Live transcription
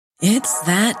It's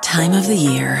that time of the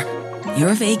year.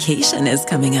 Your vacation is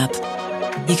coming up.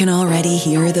 You can already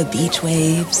hear the beach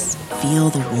waves, feel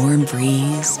the warm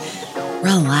breeze,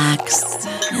 relax,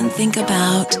 and think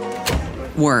about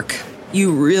work.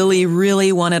 You really,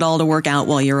 really want it all to work out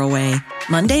while you're away.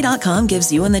 Monday.com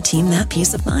gives you and the team that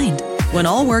peace of mind. When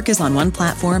all work is on one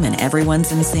platform and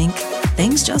everyone's in sync,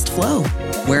 things just flow.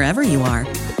 Wherever you are,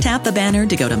 tap the banner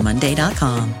to go to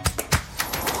Monday.com.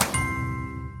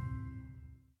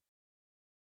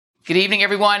 Good evening,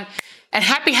 everyone, and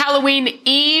happy Halloween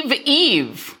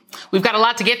Eve. We've got a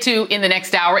lot to get to in the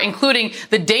next hour, including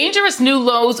the dangerous new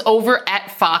lows over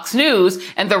at Fox News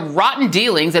and the rotten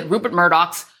dealings at Rupert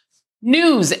Murdoch's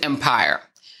news empire.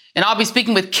 And I'll be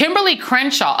speaking with Kimberlé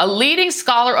Crenshaw, a leading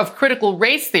scholar of critical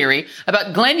race theory,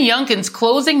 about Glenn Youngkin's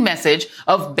closing message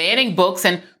of banning books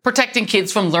and protecting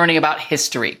kids from learning about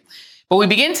history. But we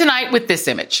begin tonight with this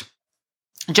image.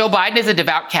 Joe Biden is a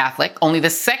devout Catholic, only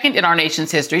the second in our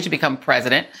nation's history to become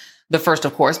president, the first,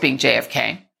 of course, being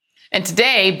JFK. And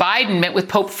today, Biden met with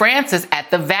Pope Francis at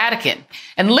the Vatican.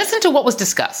 And listen to what was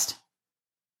discussed.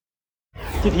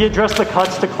 Did he address the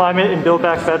cuts to climate and Build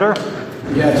Back Better?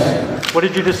 Yes. What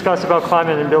did you discuss about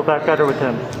climate and Build Back Better with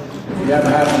him? We have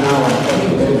half an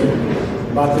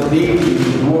hour about the need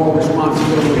and moral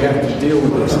responsibility we have to deal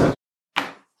with this.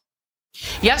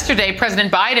 Yesterday,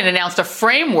 President Biden announced a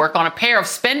framework on a pair of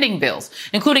spending bills,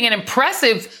 including an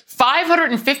impressive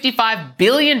 $555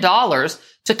 billion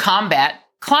to combat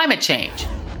climate change.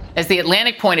 As The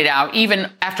Atlantic pointed out,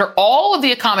 even after all of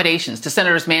the accommodations to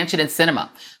Senators Manchin and Sinema,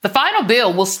 the final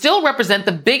bill will still represent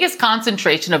the biggest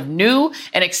concentration of new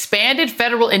and expanded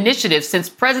federal initiatives since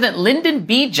President Lyndon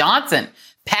B. Johnson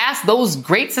passed those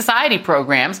Great Society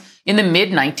programs in the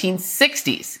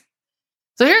mid-1960s.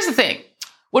 So here's the thing.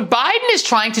 What Biden is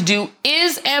trying to do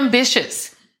is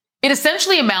ambitious. It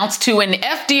essentially amounts to an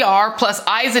FDR plus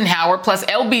Eisenhower plus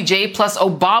LBJ plus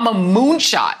Obama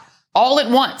moonshot all at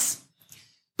once.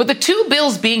 But the two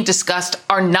bills being discussed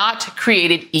are not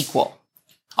created equal.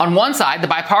 On one side, the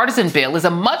bipartisan bill is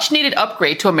a much needed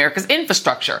upgrade to America's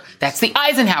infrastructure. That's the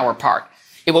Eisenhower part.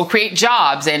 It will create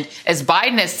jobs and, as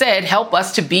Biden has said, help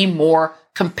us to be more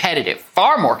competitive,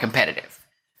 far more competitive.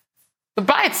 But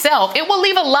by itself, it will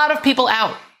leave a lot of people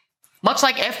out. Much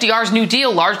like FDR's New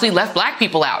Deal largely left black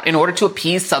people out in order to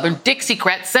appease Southern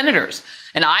Dixiecrat senators,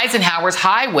 and Eisenhower's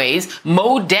highways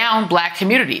mowed down black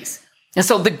communities. And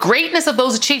so the greatness of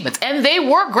those achievements, and they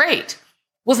were great,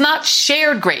 was not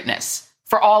shared greatness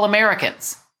for all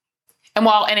Americans. And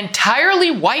while an entirely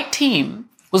white team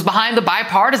was behind the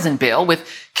bipartisan bill, with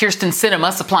Kyrsten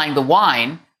Sinema supplying the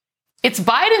wine, it's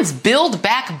Biden's Build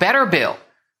Back Better bill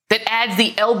that adds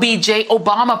the LBJ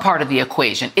Obama part of the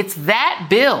equation. It's that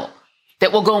bill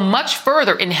that will go much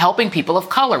further in helping people of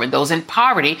color and those in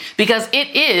poverty, because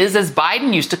it is, as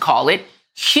Biden used to call it,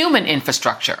 human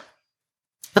infrastructure.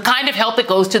 The kind of help that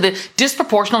goes to the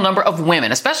disproportionate number of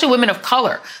women, especially women of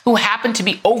color, who happen to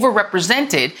be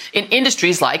overrepresented in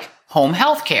industries like home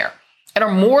health care and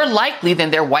are more likely than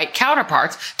their white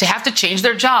counterparts to have to change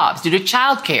their jobs due to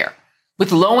childcare,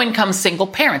 with low-income single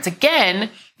parents, again,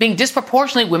 being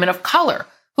disproportionately women of color,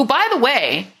 who, by the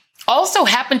way, also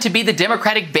happen to be the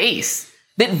Democratic base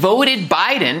that voted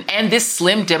Biden and this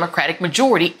slim Democratic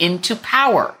majority into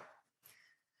power.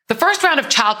 The first round of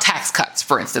child tax cuts,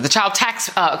 for instance, the child tax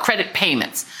credit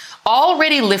payments,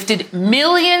 already lifted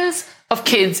millions of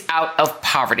kids out of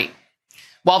poverty.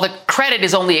 While the credit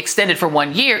is only extended for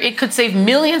 1 year, it could save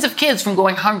millions of kids from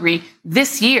going hungry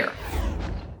this year.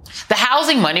 The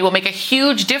housing money will make a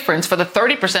huge difference for the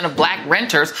 30% of black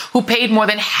renters who paid more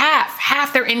than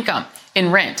half their income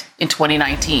in rent in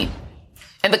 2019.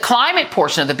 And the climate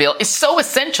portion of the bill is so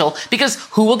essential because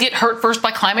who will get hurt first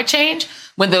by climate change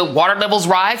when the water levels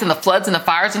rise and the floods and the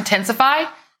fires intensify?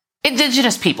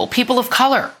 Indigenous people, people of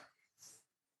color.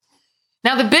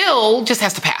 Now, the bill just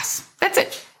has to pass. That's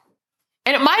it.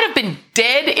 And it might have been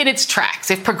dead in its tracks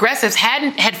if progressives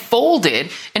had folded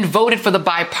and voted for the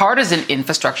bipartisan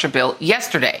infrastructure bill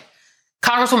yesterday.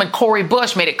 Congresswoman Cori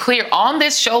Bush made it clear on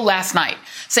this show last night,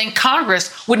 saying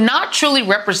Congress would not truly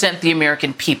represent the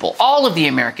American people, all of the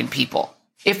American people,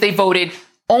 if they voted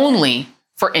only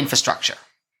for infrastructure.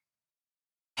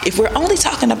 If we're only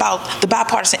talking about the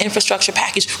bipartisan infrastructure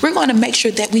package, we're going to make sure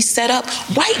that we set up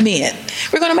white men.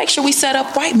 We're going to make sure we set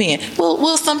up white men.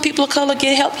 Will some people of color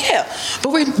get help? Yeah.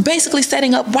 But we're basically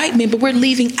setting up white men, but we're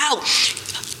leaving out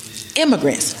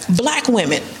immigrants, black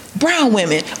women, brown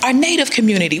women, our Native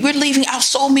community. We're leaving out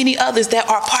so many others that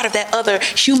are part of that other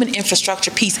human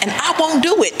infrastructure piece. And I won't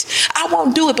do it. I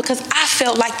won't do it because I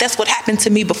felt like that's what happened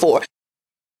to me before.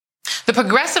 the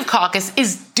Progressive Caucus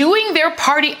is doing their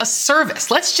party a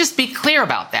service. Let's just be clear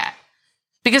about that.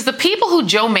 Because the people who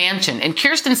Joe Manchin and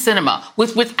Kyrsten Sinema,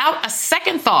 without a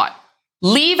second thought,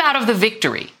 leave out of the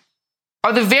victory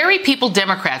are the very people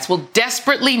Democrats will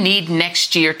desperately need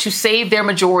next year to save their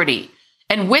majority,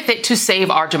 and with it to save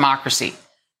our democracy.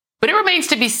 But it remains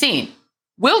to be seen.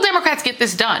 Will Democrats get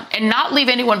this done and not leave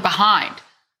anyone behind?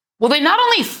 Will they not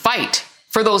only fight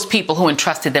for those people who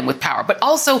entrusted them with power, but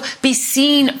also be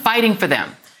seen fighting for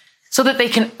them so that they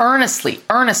can earnestly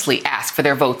ask for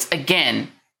their votes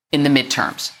again in the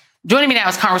midterms? Joining me now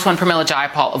is Congresswoman Pramila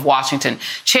Jayapal of Washington,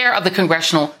 chair of the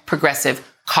Congressional Progressive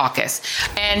Caucus.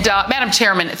 And Madam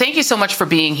Chairman, thank you so much for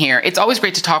being here. It's always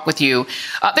great to talk with you.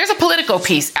 There's a Politico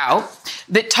piece out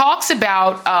that talks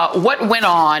about what went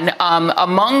on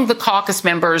among the caucus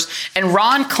members and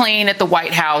Ron Klain at the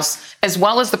White House, as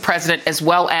well as the president, as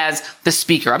well as the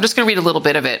speaker. I'm just going to read a little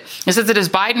bit of it. It says that as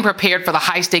Biden prepared for the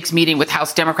high-stakes meeting with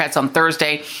House Democrats on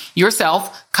Thursday,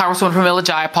 yourself, Congresswoman Pramila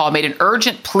Jayapal, made an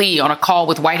urgent plea on a call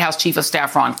with White House Chief of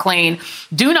Staff Ron Klain.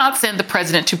 Do not send the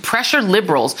president to pressure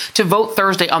liberals to vote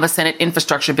Thursday on the Senate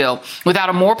infrastructure bill without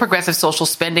a more progressive social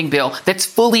spending bill that's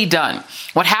fully done.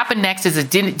 What happened next is a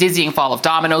dizzying fall of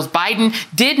dominoes. Biden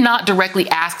did not directly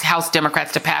ask House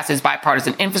Democrats to pass his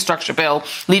bipartisan infrastructure bill,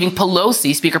 leaving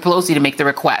Speaker Pelosi to make the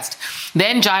request.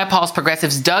 Then Jayapal's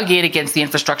progressives dug in against the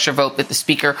infrastructure vote that the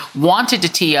speaker wanted to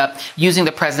tee up using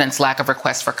the president's lack of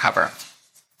request for cover.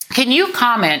 Can you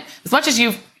comment, as much as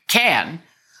you can,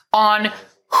 on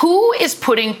who is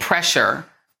putting pressure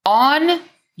on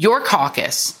your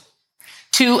caucus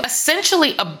to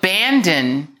essentially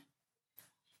abandon,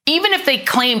 even if they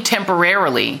claim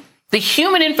temporarily, the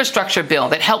human infrastructure bill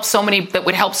that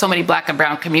would help so many black and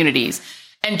brown communities,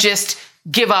 and just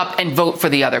give up and vote for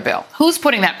the other bill? Who's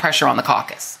putting that pressure on the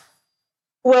caucus?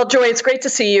 Well, Joy, it's great to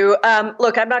see you.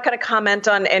 Look, I'm not going to comment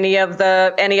on any of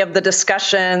the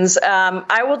discussions.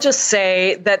 I will just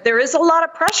say that there is a lot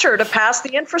of pressure to pass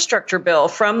the infrastructure bill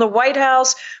from the White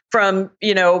House, from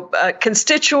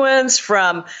constituents,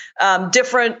 from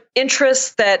different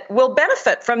interests that will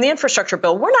benefit from the infrastructure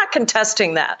bill. We're not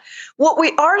contesting that. What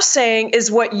we are saying is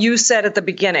what you said at the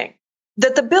beginning,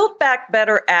 that the Build Back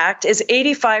Better Act is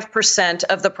 85%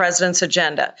 of the president's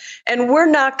agenda, and we're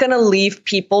not going to leave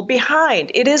people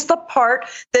behind. It is the part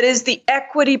that is the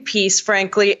equity piece,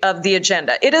 frankly, of the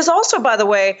agenda. It is also, by the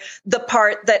way, the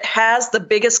part that has the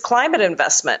biggest climate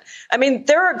investment. I mean,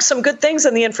 there are some good things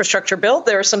in the infrastructure bill.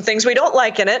 There are some things we don't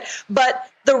like in it, but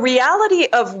the reality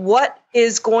of what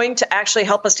is going to actually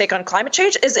help us take on climate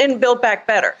change is in Build Back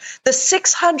Better. The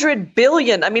 $600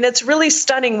 billion, I mean, it's really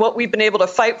stunning what we've been able to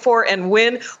fight for and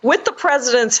win with the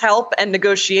president's help and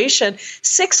negotiation,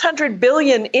 $600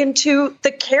 billion into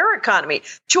the care economy.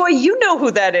 Joy, you know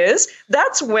who that is.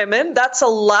 That's women. That's a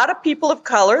lot of people of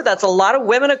color. That's a lot of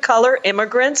women of color,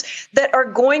 immigrants that are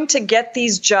going to get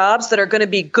these jobs that are going to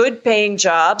be good paying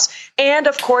jobs. And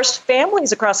of course,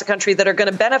 families across the country that are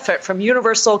going to benefit from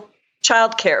universal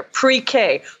childcare,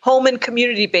 pre-K, home and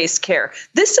community-based care.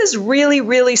 This is really,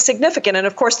 really significant. And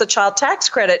of course, the child tax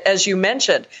credit, as you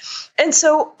mentioned. And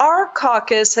so our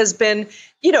caucus has been,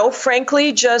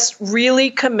 frankly, just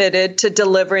really committed to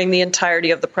delivering the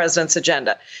entirety of the president's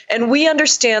agenda. And we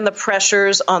understand the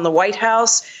pressures on the White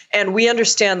House, and we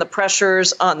understand the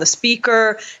pressures on the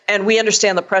speaker, and we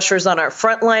understand the pressures on our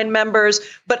frontline members.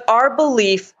 But our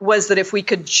belief was that if we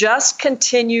could just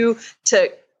continue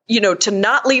to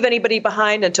not leave anybody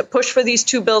behind and to push for these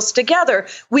two bills together,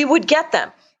 we would get them.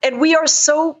 And we are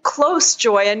so close,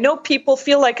 Joy. I know people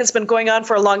feel like it's been going on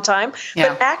for a long time,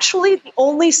 but actually the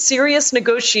only serious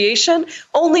negotiation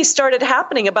only started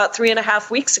happening about 3.5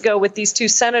 weeks ago with these two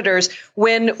senators,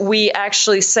 when we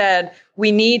actually said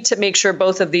we need to make sure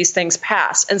both of these things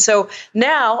pass. And so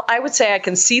now I would say I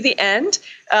can see the end.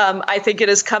 I think it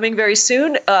is coming very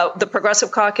soon. The Progressive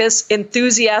Caucus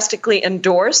enthusiastically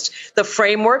endorsed the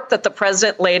framework that the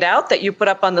president laid out, that you put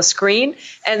up on the screen,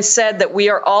 and said that we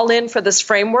are all in for this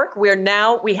framework.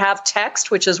 We have text,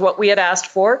 which is what we had asked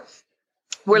for.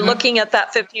 We're looking at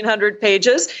that 1,500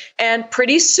 pages, and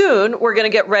pretty soon we're going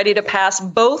to get ready to pass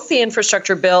both the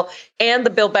infrastructure bill and the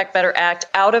Build Back Better Act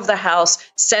out of the House,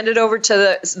 send it over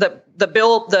to the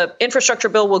bill. The infrastructure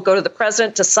bill will go to the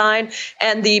president to sign,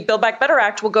 and the Build Back Better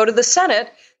Act will go to the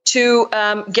Senate to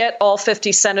get all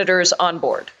 50 senators on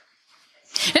board.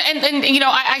 And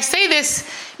I say this,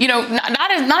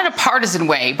 not in a partisan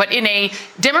way, but in a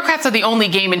Democrats are the only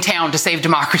game in town to save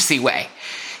democracy way.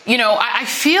 I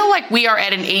feel like we are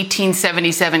at an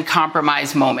 1877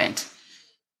 compromise moment,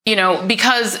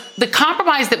 because the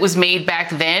compromise that was made back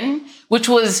then, which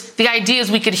was the idea is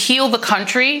we could heal the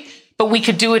country, but we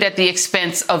could do it at the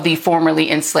expense of the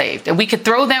formerly enslaved. And we could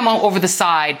throw them over the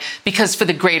side because for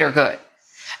the greater good.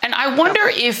 And I wonder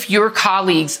if your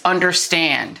colleagues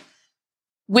understand,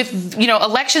 with,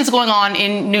 elections going on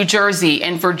in New Jersey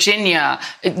and Virginia,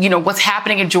 what's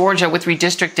happening in Georgia with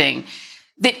redistricting,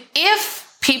 that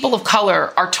if people of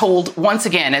color are told once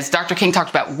again, as Dr. King talked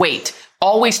about, wait,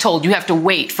 always told you have to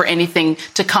wait for anything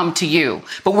to come to you.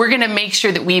 But we're going to make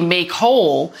sure that we make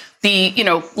whole the,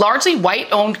 largely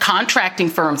white-owned contracting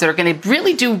firms that are going to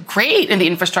really do great in the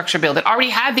infrastructure bill, that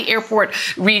already have the airport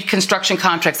reconstruction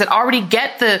contracts, that already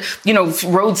get the,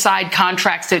 roadside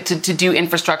contracts to do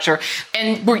infrastructure.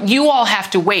 And you all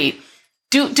have to wait.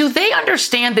 Do they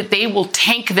understand that they will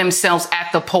tank themselves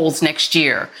at the polls next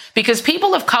year? Because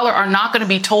people of color are not going to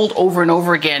be told over and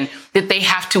over again that they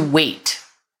have to wait.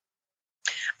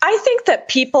 I think that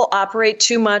people operate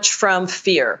too much from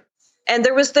fear. And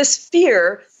there was this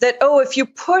fear that, if you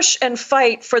push and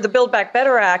fight for the Build Back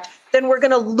Better Act, then we're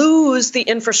going to lose the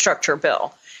infrastructure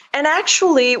bill. And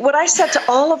actually, what I said to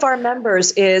all of our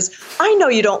members is, I know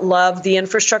you don't love the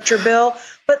infrastructure bill,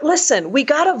 but listen, we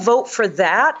got to vote for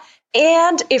that.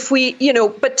 And if we,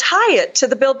 but tie it to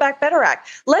the Build Back Better Act.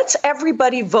 Let's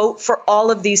everybody vote for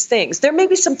all of these things. There may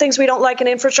be some things we don't like in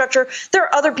infrastructure. There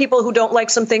are other people who don't like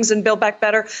some things in Build Back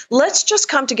Better. Let's just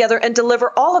come together and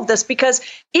deliver all of this, because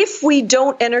if we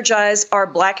don't energize our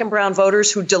Black and brown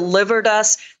voters who delivered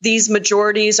us these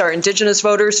majorities, our Indigenous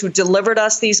voters who delivered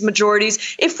us these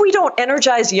majorities, if we don't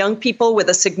energize young people with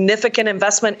a significant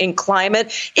investment in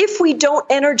climate, if we don't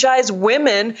energize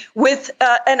women with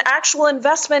an actual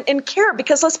investment in care,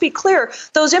 because let's be clear,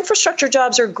 those infrastructure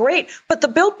jobs are great, but the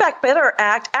Build Back Better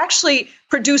Act actually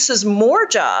produces more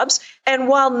jobs. And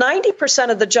while 90%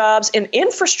 of the jobs in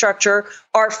infrastructure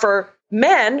are for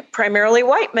men, primarily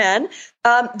white men,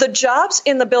 the jobs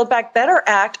in the Build Back Better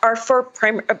Act are for,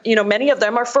 many of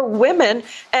them are for women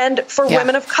and for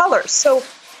women of color. So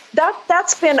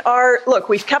that's been look,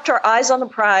 we've kept our eyes on the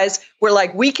prize. We're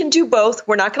like, we can do both.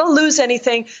 We're not going to lose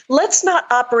anything. Let's not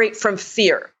operate from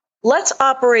fear. Let's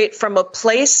operate from a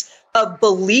place of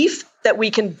belief that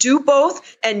we can do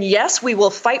both. And yes, we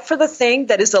will fight for the thing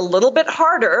that is a little bit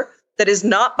harder, that is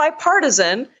not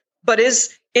bipartisan, but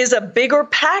is a bigger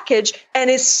package and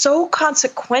is so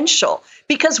consequential.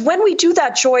 Because when we do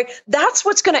that, Joy, that's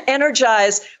what's going to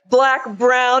energize Black,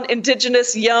 brown,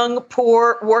 Indigenous, young,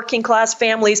 poor, working class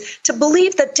families to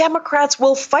believe that Democrats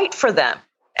will fight for them.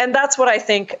 And that's what I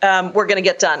think we're going to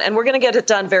get done. And we're going to get it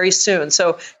done very soon.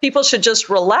 So people should just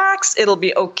relax. It'll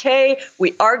be okay.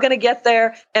 We are going to get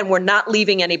there, and we're not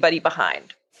leaving anybody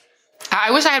behind.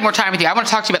 I wish I had more time with you. I want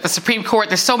to talk to you about the Supreme Court.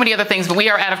 There's so many other things, but we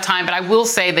are out of time. But I will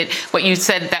say that what you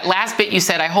said, that last bit you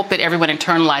said, I hope that everyone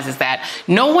internalizes that.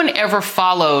 No one ever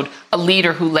followed a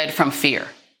leader who led from fear.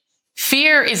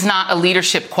 Fear is not a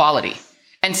leadership quality.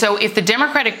 And so if the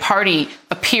Democratic Party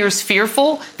appears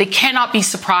fearful, they cannot be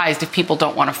surprised if people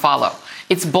don't want to follow.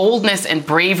 It's boldness and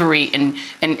bravery and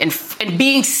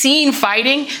being seen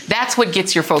fighting. That's what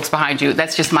gets your folks behind you.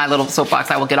 That's just my little soapbox.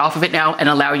 I will get off of it now and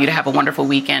allow you to have a wonderful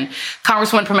weekend.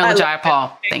 Congresswoman Pramila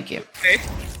Jayapal, thank you.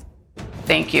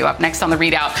 Thank you. Up next on the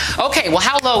ReidOut. Okay, well,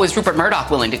 how low is Rupert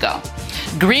Murdoch willing to go?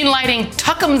 Greenlighting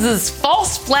Tuckham's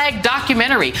false flag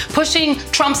documentary, pushing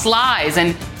Trump's lies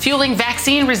and fueling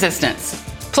vaccine resistance.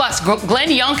 Plus, Glenn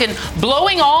Youngkin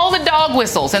blowing all the dog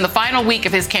whistles in the final week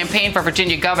of his campaign for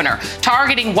Virginia governor,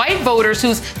 targeting white voters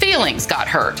whose feelings got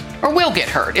hurt or will get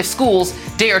hurt if schools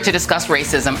dare to discuss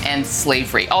racism and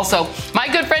slavery. Also, my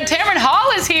good friend Tamron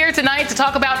Hall is here tonight to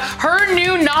talk about her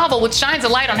new novel, which shines a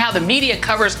light on how the media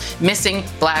covers missing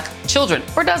Black children,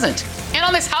 or doesn't. And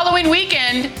on this Halloween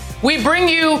weekend, we bring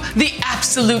you the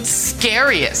absolute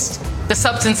scariest, the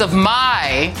substance of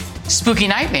my spooky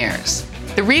nightmares.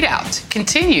 The ReidOut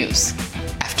continues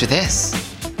after this.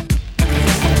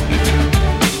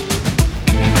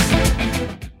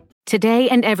 Today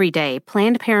and every day,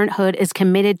 Planned Parenthood is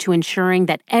committed to ensuring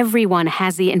that everyone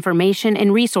has the information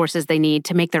and resources they need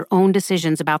to make their own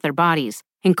decisions about their bodies,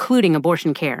 including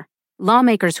abortion care.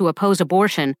 Lawmakers who oppose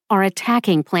abortion are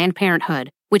attacking Planned Parenthood,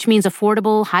 which means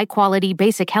affordable, high-quality,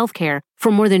 basic health care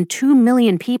for more than 2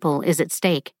 million people is at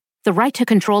stake. The right to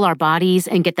control our bodies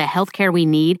and get the health care we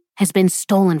need has been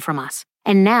stolen from us.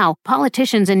 And now,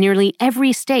 politicians in nearly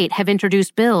every state have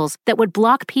introduced bills that would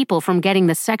block people from getting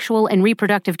the sexual and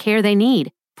reproductive care they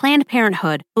need. Planned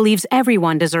Parenthood believes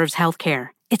everyone deserves health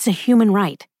care. It's a human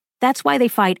right. That's why they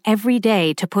fight every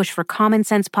day to push for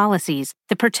common-sense policies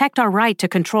that protect our right to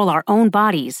control our own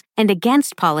bodies and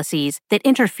against policies that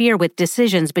interfere with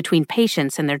decisions between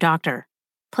patients and their doctor.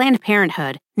 Planned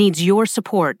Parenthood needs your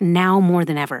support now more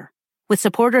than ever. With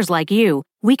supporters like you,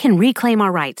 we can reclaim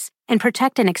our rights and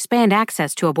protect and expand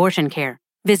access to abortion care.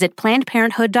 Visit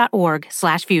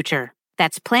PlannedParenthood.org/future.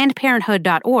 That's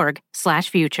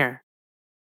PlannedParenthood.org/future.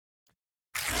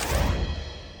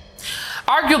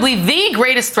 Arguably the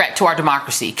greatest threat to our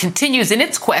democracy continues in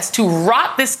its quest to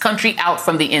rot this country out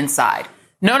from the inside.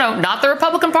 No, not the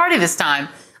Republican Party this time.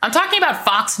 I'm talking about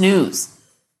Fox News.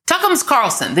 Tucker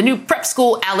Carlson, the new prep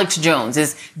school Alex Jones,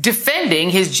 is defending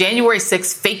his January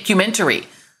 6th fake-cumentary.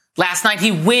 Last night,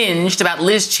 he whinged about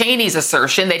Liz Cheney's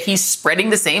assertion that he's spreading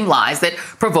the same lies that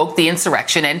provoked the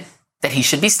insurrection and that he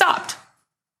should be stopped.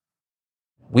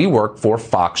 We work for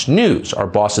Fox News. Our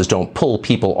bosses don't pull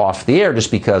people off the air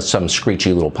just because some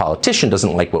screechy little politician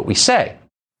doesn't like what we say.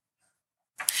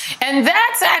 And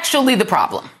that's actually the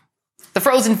problem. The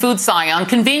frozen food scion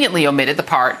conveniently omitted the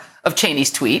part of Cheney's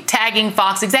tweet tagging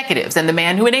Fox executives and the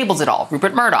man who enables it all,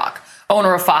 Rupert Murdoch,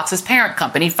 owner of Fox's parent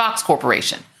company, Fox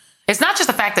Corporation. It's not just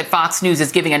the fact that Fox News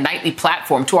is giving a nightly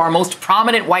platform to our most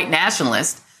prominent white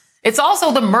nationalist. It's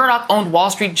also the Murdoch-owned Wall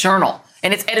Street Journal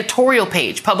and its editorial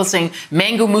page publishing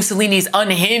Mango Mussolini's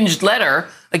unhinged letter,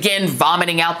 again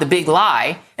vomiting out the big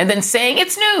lie, and then saying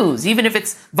it's news, even if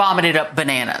it's vomited up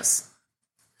bananas.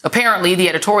 Apparently, the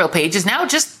editorial page is now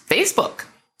just Facebook,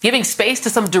 giving space to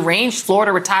some deranged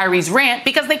Florida retirees' rant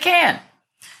because they can.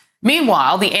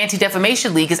 Meanwhile, the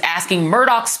Anti-Defamation League is asking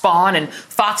Murdoch spawn and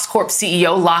Fox Corp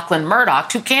CEO Lachlan Murdoch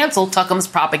to cancel Tucker's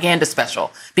propaganda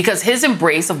special because his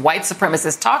embrace of white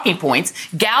supremacist talking points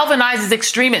galvanizes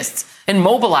extremists and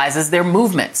mobilizes their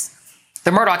movements.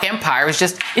 The Murdoch empire is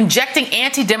just injecting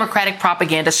anti-democratic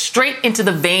propaganda straight into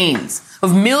the veins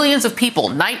of millions of people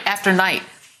night after night.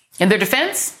 In their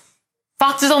defense,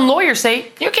 Fox's own lawyers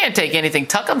say, you can't take anything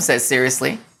Tucker says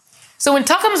seriously. So when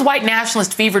Tucker's white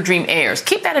nationalist fever dream airs,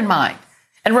 keep that in mind.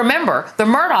 And remember, the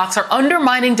Murdochs are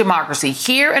undermining democracy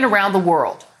here and around the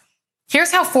world.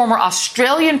 Here's how former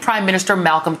Australian Prime Minister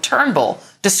Malcolm Turnbull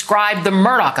described the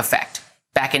Murdoch effect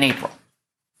back in April.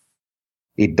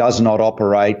 It does not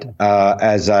operate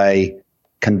as a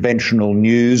conventional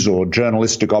news or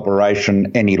journalistic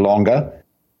operation any longer.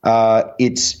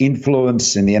 Its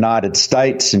influence in the United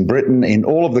States, in Britain, in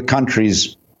all of the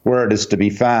countries where it is to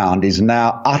be found is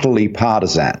now utterly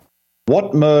partisan.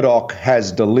 What Murdoch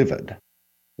has delivered,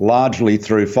 largely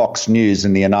through Fox News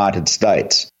in the United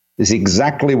States, is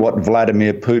exactly what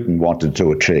Vladimir Putin wanted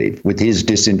to achieve with his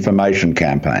disinformation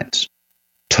campaigns,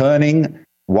 turning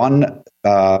one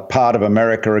part of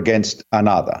America against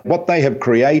another. What they have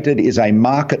created is a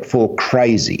market for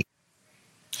crazy.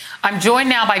 I'm joined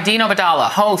now by Dean Obeidallah,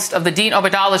 host of the Dean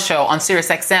Obeidallah Show on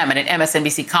SiriusXM and an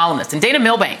MSNBC columnist, and Dana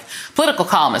Milbank, political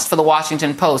columnist for The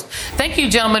Washington Post. Thank you,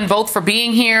 gentlemen, both for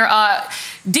being here.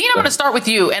 Dean, I'm going to start with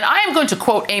you, and I am going to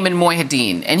quote Ayman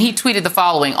Mohyeldin, and he tweeted the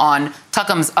following on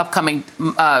Tucker's upcoming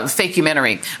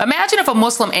fake-umentary. Imagine if a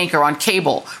Muslim anchor on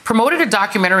cable promoted a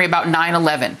documentary about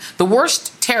 9/11, the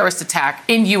worst terrorist attack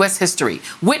in U.S. history,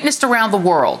 witnessed around the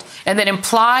world, and then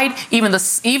implied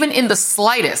even in the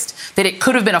slightest that it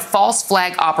could have been a false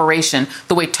flag operation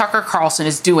the way Tucker Carlson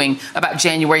is doing about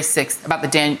January 6th, about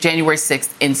the January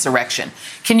 6th insurrection.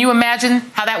 Can you imagine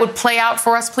how that would play out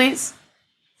for us, please?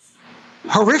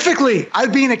 Horrifically.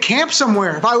 I'd be in a camp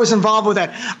somewhere if I was involved with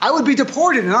that. I would be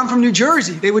deported, and I'm from New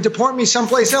Jersey. They would deport me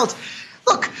someplace else.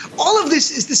 Look, all of this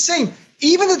is the same.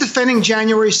 Even the defending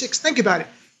January 6th, think about it.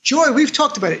 Joy, we've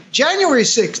talked about it. January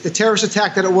 6th, the terrorist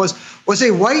attack that it was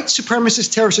a white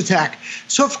supremacist terrorist attack.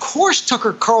 So, of course,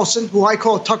 Tucker Carlson, who I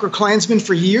call Tucker Klansman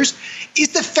for years, is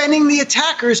defending the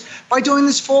attackers by doing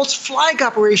this false flag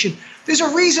operation. There's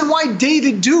a reason why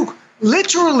David Duke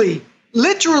literally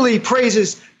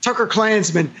praises Tucker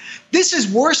Klansman. This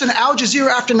is worse than Al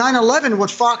Jazeera after 9/11, what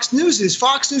Fox News is.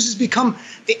 Fox News has become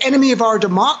the enemy of our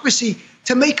democracy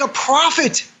to make a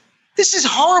profit. This is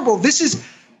horrible. This is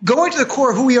going to the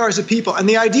core of who we are as a people, and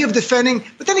the idea of defending.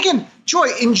 But then again, Joy,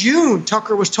 in June,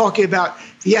 Tucker was talking about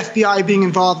the FBI being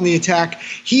involved in the attack.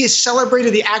 He has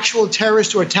celebrated the actual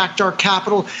terrorists who attacked our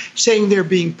Capitol, saying they're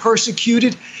being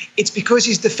persecuted. It's because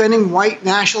he's defending white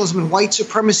nationalism and white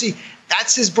supremacy.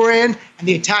 That's his brand, and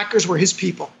the attackers were his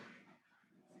people.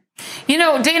 You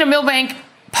know, Dana Milbank,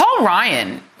 Paul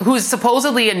Ryan, who's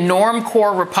supposedly a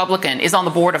normcore Republican, is on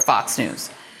the board of Fox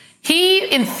News. He,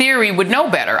 in theory, would know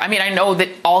better. I mean, I know that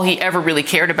all he ever really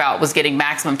cared about was getting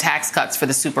maximum tax cuts for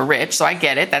the super rich, so I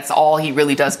get it. That's all he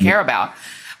really does care about.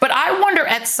 But I wonder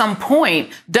at some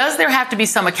point, does there have to be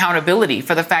some accountability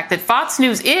for the fact that Fox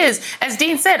News is, as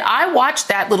Dean said, I watched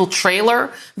that little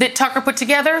trailer that Tucker put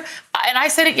together, and I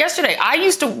said it yesterday. I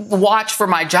used to watch for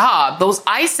my job those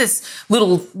ISIS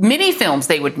little mini films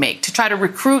they would make to try to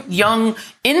recruit young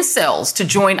incels to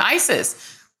join ISIS.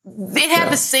 It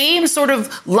had the same sort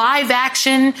of live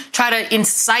action, try to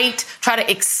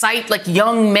excite like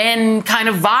young men kind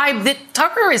of vibe that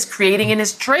Tucker is creating in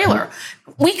his trailer.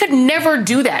 We could never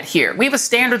do that here. We have a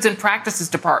standards and practices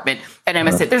department at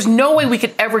MSN. There's no way we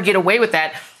could ever get away with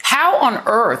that. How on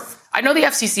earth? I know the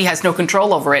FCC has no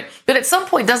control over it, but at some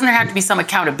point, doesn't there have to be some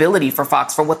accountability for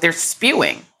Fox for what they're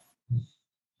spewing?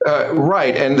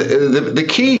 Right. And the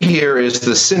key here is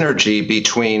the synergy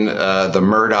between the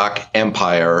Murdoch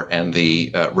empire and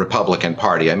the Republican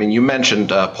Party. I mean, you mentioned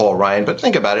Paul Ryan, but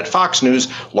think about it. Fox News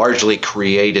largely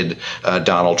created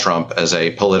Donald Trump as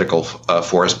a political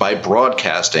force by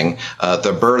broadcasting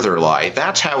the birther lie.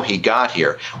 That's how he got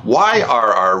here. Why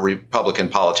are our Republican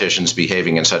politicians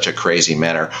behaving in such a crazy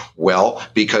manner? Well,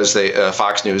 because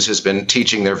Fox News has been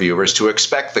teaching their viewers to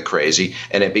expect the crazy,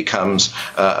 and it becomes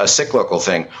a cyclical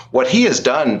thing. What he has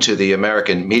done to the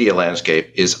American media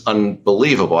landscape is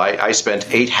unbelievable. I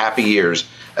spent 8 happy years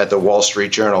at the Wall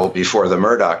Street Journal before the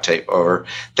Murdoch takeover.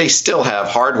 They still have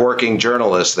hardworking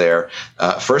journalists there.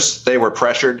 First, they were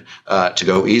pressured to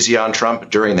go easy on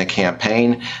Trump during the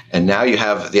campaign, and now you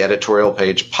have the editorial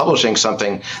page publishing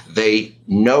something they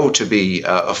know to be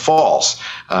false.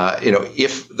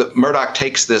 If the Murdoch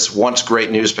takes this once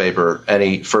great newspaper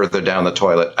any further down the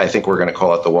toilet, I think we're going to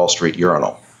call it the Wall Street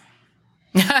Urinal.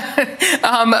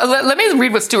 Let me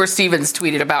read what Stuart Stevens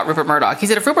tweeted about Rupert Murdoch. He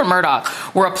said, if Rupert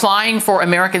Murdoch were applying for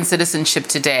American citizenship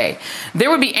today, there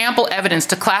would be ample evidence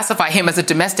to classify him as a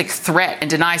domestic threat and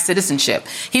deny citizenship.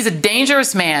 He's a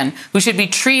dangerous man who should be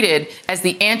treated as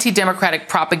the anti-democratic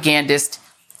propagandist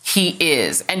he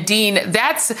is. And Dean,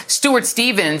 that's Stuart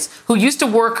Stevens, who used to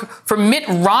work for Mitt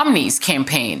Romney's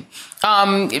campaign.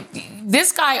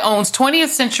 This guy owns 20th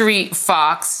Century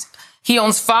Fox. He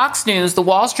owns Fox News, the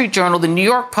Wall Street Journal, the New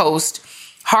York Post,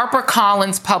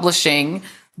 HarperCollins Publishing,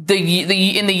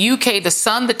 in the UK, the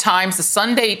Sun, the Times, the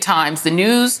Sunday Times, the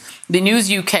News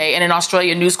UK, and in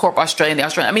Australia, News Corp Australia, the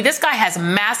Australian. I mean, this guy has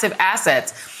massive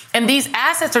assets, and these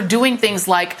assets are doing things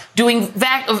like doing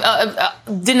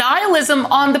denialism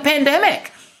on the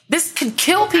pandemic. This could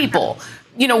kill people.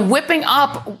 Whipping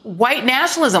up white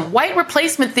nationalism. White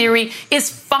replacement theory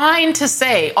is fine to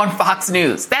say on Fox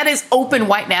News. That is open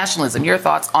white nationalism. Your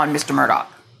thoughts on Mr.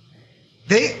 Murdoch?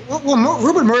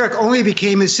 Rupert Murdoch only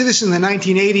became a citizen in the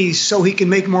 1980s so he can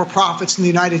make more profits in the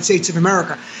United States of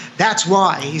America. That's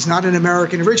why he's not an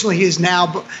American originally. He is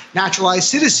now naturalized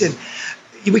citizen.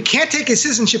 We can't take his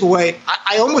citizenship away.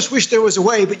 I almost wish there was a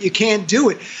way, but you can't do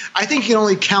it. I think you can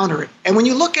only counter it. And when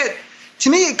you look at,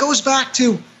 to me, it goes back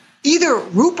to either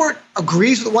Rupert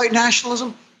agrees with white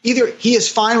nationalism, either he is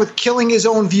fine with killing his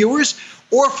own viewers,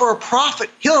 or for a profit,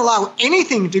 he'll allow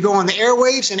anything to go on the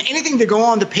airwaves and anything to go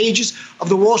on the pages of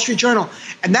the Wall Street Journal.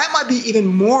 And that might be even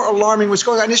more alarming what's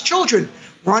going on. His children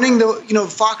running the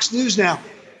Fox News now.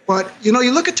 But,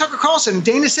 you look at Tucker Carlson, and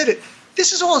Dana said it,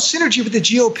 this is all synergy with the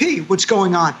GOP, what's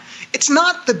going on. It's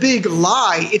not the big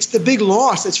lie, it's the big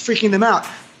loss that's freaking them out.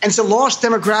 And it's a loss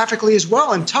demographically as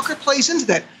well, and Tucker plays into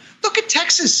that. Look at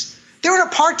Texas. They're an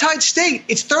apartheid state.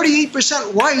 It's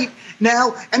 38% white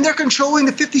now, and they're controlling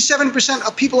the 57%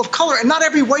 of people of color. And not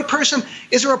every white person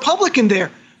is a Republican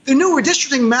there. The new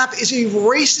redistricting map is a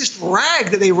racist rag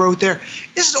that they wrote there.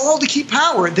 This is all to keep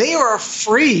power. They are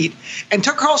afraid. And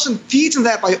Tucker Carlson feeds into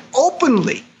that by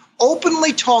openly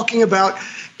talking about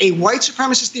a white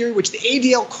supremacist theory, which the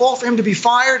ADL called for him to be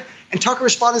fired. And Tucker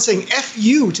responded saying, F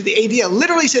you to the ADL,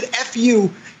 literally said F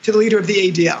you to the leader of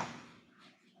the ADL.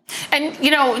 And,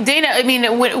 Dana, I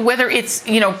mean, whether it's,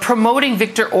 promoting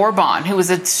Viktor Orban, who is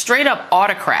a straight up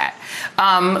autocrat,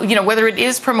 whether it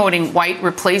is promoting white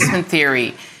replacement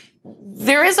theory,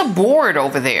 there is a board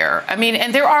over there. I mean,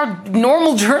 and there are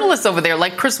normal journalists over there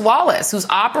like Chris Wallace, who's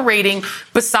operating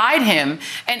beside him.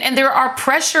 And there are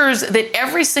pressures that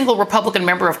every single Republican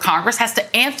member of Congress has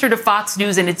to answer to Fox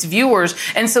News and its viewers.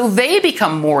 And so they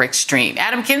become more extreme.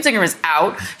 Adam Kinzinger is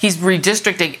out. He's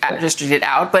redistricted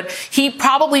out, but he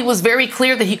probably was very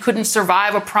clear that he couldn't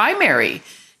survive a primary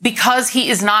because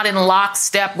he is not in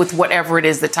lockstep with whatever it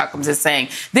is that Tucker is saying.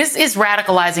 This is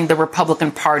radicalizing the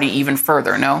Republican Party even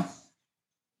further, no?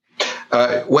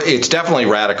 Well, it's definitely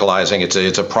radicalizing.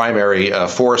 It's a primary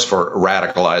force for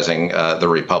radicalizing the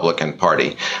Republican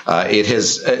Party. It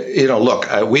has, look,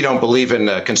 we don't believe in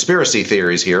conspiracy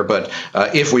theories here, but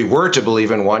if we were to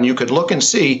believe in one, you could look and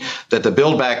see that the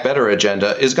Build Back Better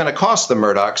agenda is going to cost the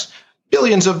Murdochs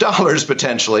billions of dollars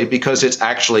potentially, because it's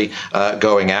actually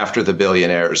going after the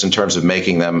billionaires in terms of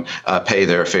making them pay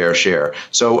their fair share.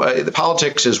 So the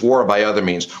politics is war by other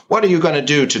means. What are you going to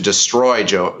do to destroy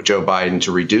Joe Biden,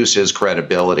 to reduce his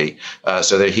credibility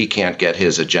so that he can't get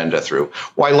his agenda through?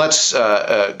 Why, let's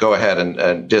go ahead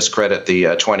and discredit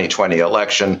the 2020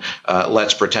 election.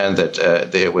 Let's pretend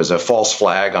that it was a false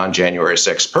flag on January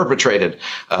 6th perpetrated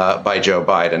by Joe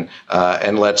Biden.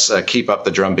 And let's keep up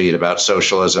the drumbeat about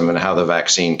socialism and how the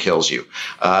vaccine kills you.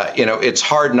 It's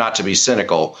hard not to be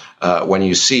cynical when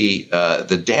you see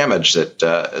the damage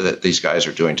that these guys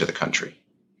are doing to the country.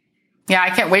 Yeah,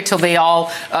 I can't wait till they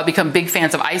all become big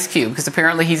fans of Ice Cube, because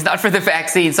apparently he's not for the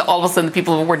vaccine. So all of a sudden the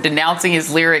people who were denouncing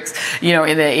his lyrics, in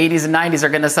the 80s and 90s are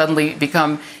going to suddenly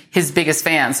become his biggest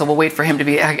fans. So we'll wait for him to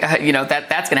be,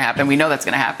 that's going to happen. We know that's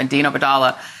going to happen. Dean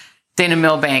Obeidallah, Dana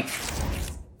Milbank,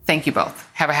 thank you both.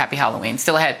 Have a happy Halloween.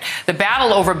 Still ahead, the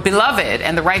battle over beloved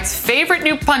and the right's favorite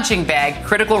new punching bag,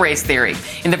 critical race theory,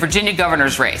 in the Virginia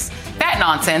governor's race. That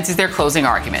nonsense is their closing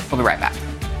argument. We'll be right back.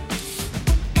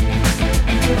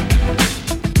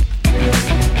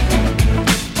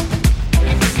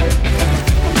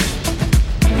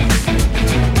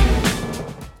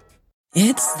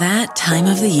 It's that time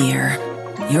of the year.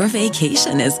 Your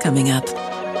vacation is coming up.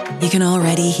 You can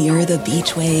already hear the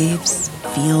beach waves,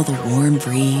 feel the warm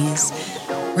breeze,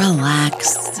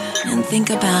 relax, and think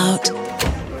about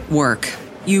work.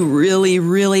 You really,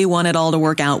 really want it all to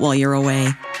work out while you're away.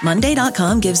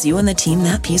 Monday.com gives you and the team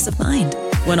that peace of mind.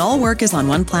 When all work is on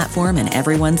one platform and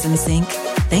everyone's in sync,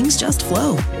 things just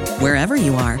flow. Wherever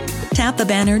you are, tap the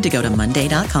banner to go to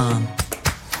Monday.com.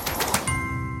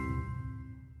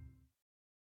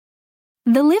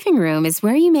 The living room is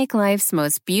where you make life's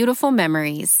most beautiful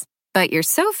memories. But your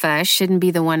sofa shouldn't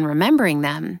be the one remembering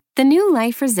them. The new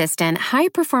life-resistant,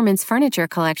 high-performance furniture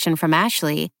collection from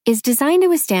Ashley is designed to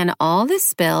withstand all the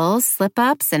spills,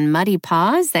 slip-ups, and muddy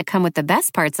paws that come with the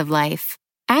best parts of life.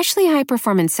 Ashley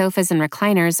high-performance sofas and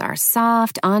recliners are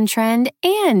soft, on-trend,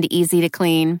 and easy to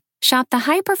clean. Shop the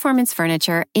high-performance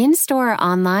furniture in-store or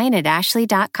online at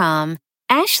ashley.com.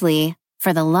 Ashley,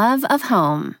 for the love of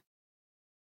home.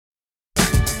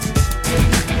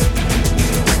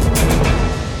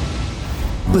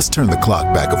 Let's turn the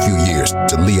clock back a few years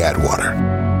to Lee Atwater,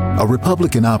 a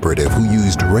Republican operative who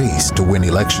used race to win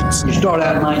elections. You start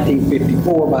out in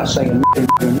 1954 by saying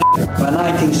by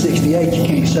 1968 you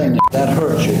can't say that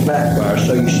hurts you, backfires,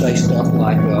 so you say stuff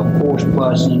like force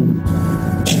busing,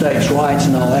 states' rights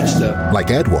and all that stuff. Like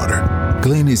Atwater,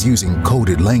 Glenn is using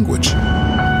coded language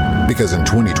because in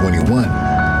 2021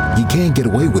 he can't get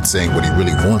away with saying what he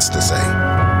really wants to say.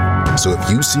 So if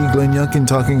you see Glenn Youngkin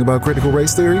talking about critical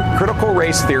race theory,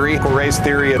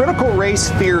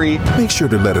 make sure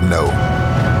to let him know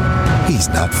he's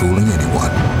not fooling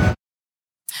anyone.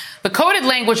 The coded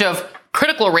language of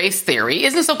critical race theory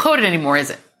isn't so coded anymore, is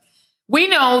it? We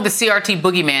know the CRT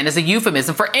boogeyman is a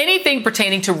euphemism for anything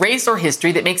pertaining to race or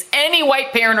history that makes any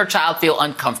white parent or child feel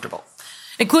uncomfortable,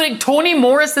 including Toni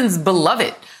Morrison's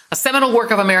Beloved, a seminal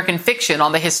work of American fiction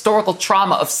on the historical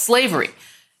trauma of slavery.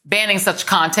 Banning such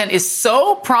content is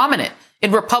so prominent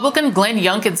in Republican Glenn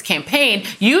Youngkin's campaign,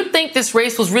 you'd think this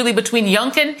race was really between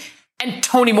Youngkin and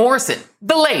Toni Morrison,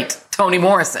 the late Toni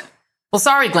Morrison. Well,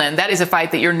 sorry, Glenn, that is a fight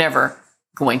that you're never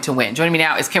going to win. Joining me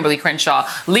now is Kimberlé Crenshaw,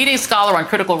 leading scholar on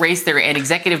critical race theory and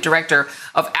executive director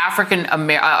of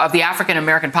the African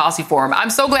American Policy Forum.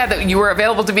 I'm so glad that you were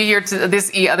available to be here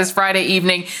this Friday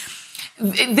evening.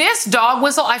 This dog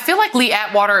whistle, I feel like Lee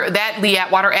Atwater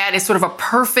ad is sort of a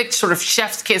perfect sort of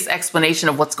chef's kiss explanation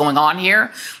of what's going on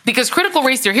here. Because critical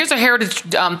race theory, here's what Heritage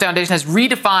Foundation has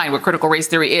redefined what critical race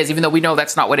theory is, even though we know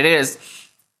that's not what it is.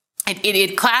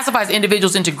 It classifies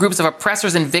individuals into groups of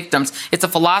oppressors and victims. It's a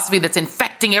philosophy that's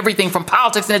infecting everything from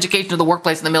politics and education to the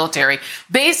workplace and the military.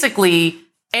 Basically,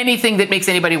 anything that makes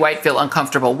anybody white feel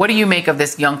uncomfortable. What do you make of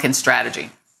this Youngkin strategy?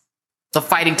 The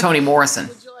fighting Toni Morrison.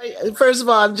 First of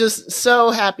all, I'm just so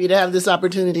happy to have this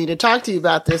opportunity to talk to you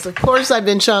about this. Of course, I've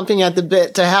been chomping at the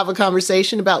bit to have a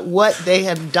conversation about what they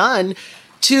have done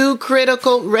to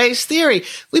critical race theory.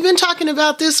 We've been talking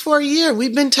about this for a year.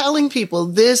 We've been telling people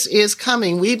this is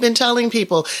coming. We've been telling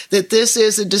people that this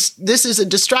is a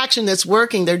distraction that's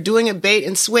working. They're doing a bait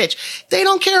and switch. They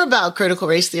don't care about critical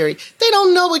race theory. They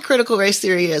don't know what critical race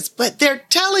theory is, but they're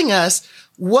telling us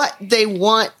what they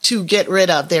want to get rid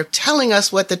of. They're telling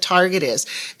us what the target is.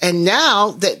 And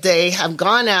now that they have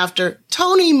gone after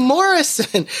Toni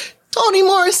Morrison,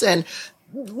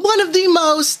 one of the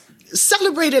most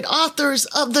celebrated authors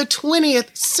of the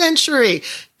 20th century.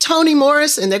 Toni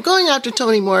Morrison. They're going after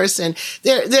Toni Morrison.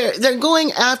 They're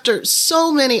going after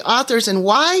so many authors. And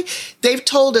why? They've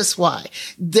told us why.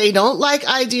 They don't like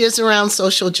ideas around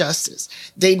social justice.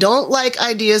 They don't like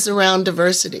ideas around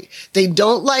diversity. They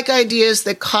don't like ideas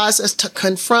that cause us to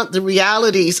confront the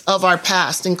realities of our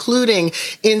past, including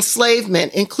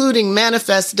enslavement, including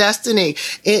manifest destiny,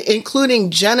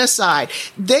 including genocide.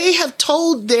 They have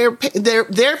told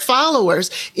their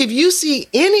followers, if you see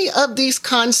any of these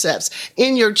concepts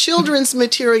in your children's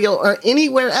material or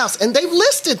anywhere else, and they've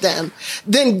listed them,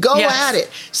 then go at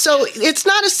it. So it's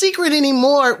not a secret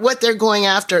anymore what they're going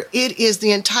after. It is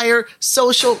the entire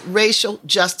social, racial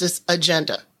justice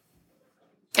agenda.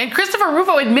 And Christopher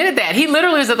Rufo admitted that. He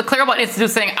literally was at the Claremont Institute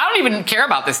saying, I don't even care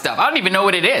about this stuff. I don't even know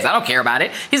what it is. I don't care about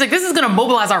it. He's like, this is going to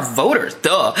mobilize our voters.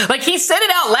 Duh. Like, he said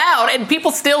it out loud and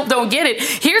people still don't get it.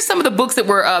 Here's some of the books that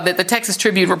were, that the Texas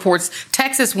Tribune reports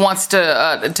Texas wants to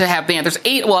have banned. There's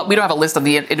 8, well, we don't have a list of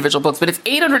the individual books, but it's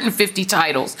 850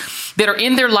 titles that are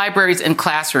in their libraries and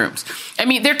classrooms. I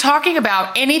mean, they're talking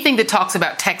about anything that talks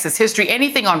about Texas history,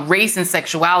 anything on race and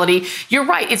sexuality. You're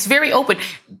right. It's very open.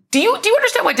 Do you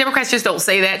understand why Democrats just don't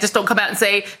say that? Just don't come out and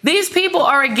say, these people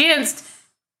are against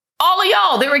all of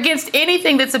y'all. They're against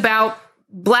anything that's about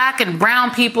black and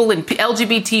brown people and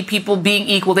LGBT people being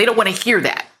equal. They don't want to hear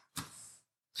that.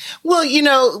 Well, you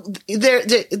know,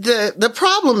 the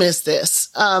problem is this.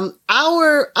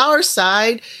 Our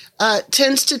side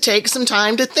tends to take some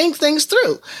time to think things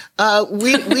through.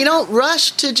 We don't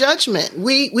rush to judgment.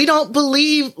 We don't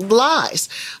believe lies.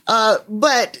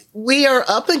 But we are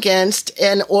up against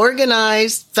an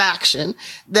organized faction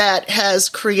that has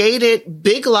created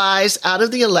big lies out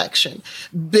of the election,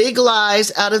 big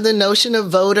lies out of the notion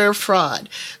of voter fraud,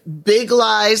 big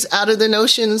lies out of the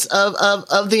notions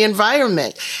of the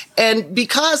environment. And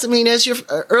because, I mean, as your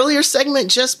earlier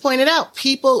segment just pointed out,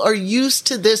 people are used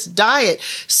to this diet.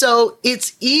 So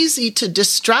it's easy to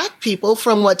distract people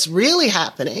from what's really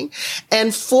happening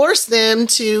and force them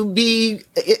to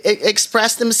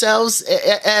express themselves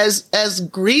as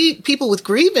people with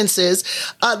grievances.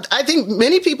 I think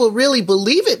many people really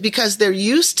believe it because they're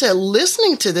used to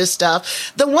listening to this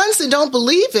stuff. The ones that don't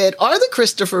believe it are the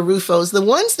Christopher Rufos, the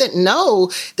ones that know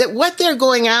that what they're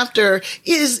going after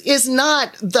is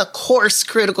not the coarse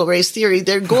critical race theory.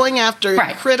 They're going after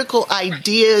critical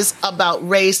ideas about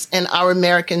race and our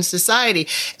American society.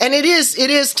 And it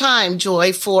is time,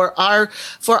 Joy, for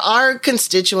our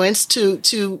constituents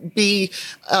to be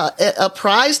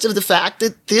apprised of the fact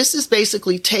that this is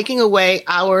basically taking away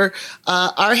our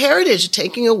heritage,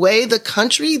 taking away the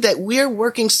country that we're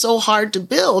working so hard to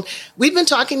build. We've been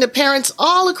talking to parents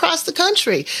all across the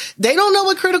country. They don't know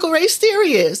what critical race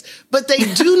theory is, but they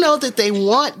do know that they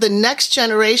want the next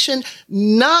generation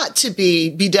not to be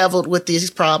bedeviled with these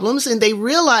problems. And they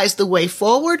realize the way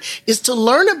forward is to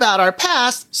learn about our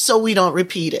past so we don't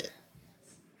repeat it.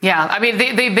 Yeah, I mean,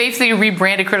 they basically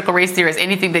rebranded critical race theory as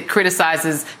anything that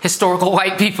criticizes historical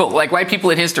white people, like white people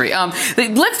in history.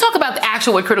 Let's talk about the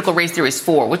actual what critical race theory is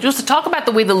for, which was to talk about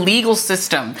the way the legal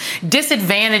system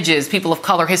disadvantages people of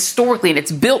color historically, and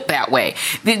it's built that way.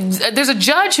 There's a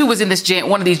judge who was in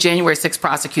one of these January 6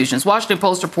 prosecutions. Washington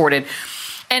Post reported,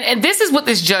 and this is what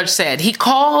this judge said. He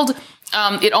called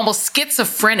it almost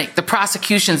schizophrenic, the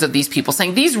prosecutions of these people,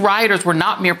 saying these rioters were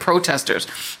not mere protesters.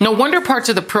 No wonder parts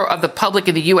of the public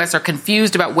in the U.S. are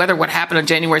confused about whether what happened on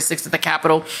January 6th at the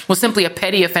Capitol was simply a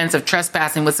petty offense of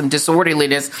trespassing with some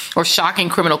disorderliness or shocking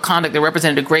criminal conduct that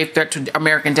represented a grave threat to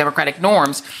American democratic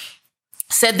norms,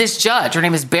 said this judge. Her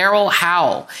name is Beryl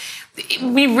Howell.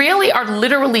 We really are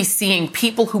literally seeing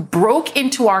people who broke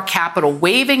into our Capitol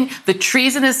waving the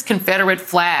treasonous Confederate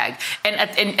flag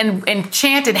and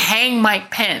chanted "Hang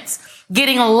Mike Pence,"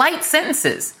 getting light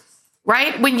sentences,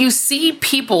 right? When you see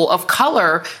people of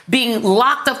color being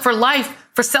locked up for life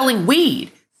for selling weed,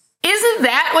 isn't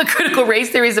that what critical race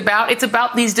theory is about? It's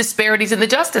about these disparities in the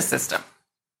justice system.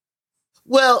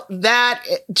 Well, that,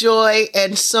 Joy,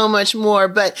 and so much more.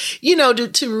 But, you know,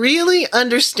 to really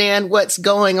understand what's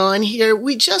going on here,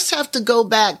 we just have to go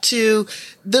back to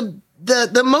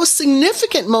the most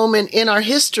significant moment in our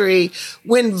history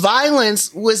when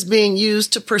violence was being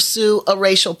used to pursue a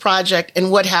racial project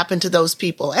and what happened to those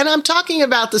people. And I'm talking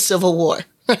about the Civil War,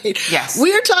 right? Yes.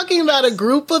 We're talking about a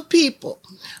group of people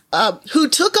who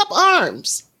took up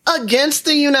arms against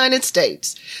the United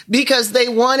States because they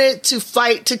wanted to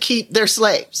fight to keep their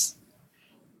slaves.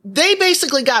 They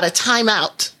basically got a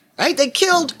timeout, right? They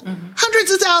killed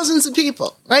hundreds of thousands of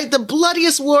people, right? The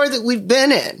bloodiest war that we've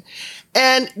been in.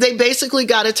 and they basically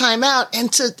got a timeout.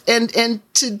 And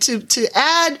to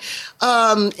add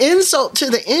insult to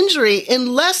the injury,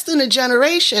 in less than a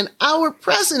generation, our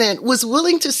president was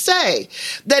willing to say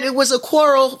that it was a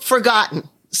quarrel forgotten.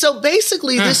 So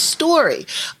basically, this story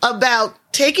about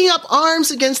taking up arms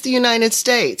against the United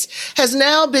States has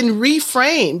now been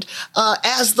reframed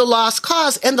as the lost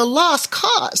cause. And the lost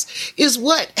cause is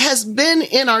what has been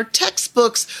in our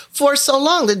textbooks for so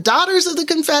long. The Daughters of the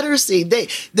Confederacy,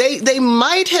 they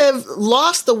might have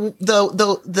lost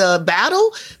the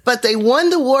battle, but they won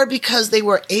the war because they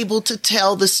were able to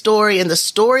tell the story. And the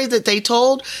story that they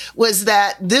told was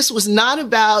that this was not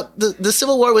about, the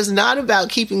Civil War was not about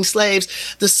keeping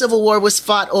slaves. The Civil War was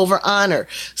fought over honor.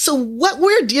 So what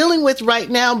we're dealing with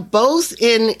right now, both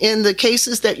in the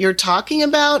cases that you're talking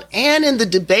about and in the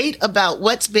debate about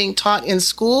what's being taught in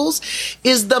schools,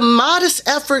 is the modest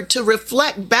effort to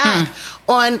reflect back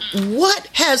on what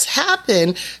has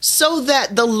happened so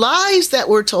that the lies that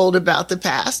were told about the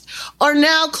past are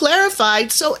now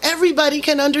clarified so everybody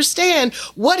can understand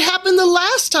what happened the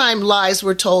last time lies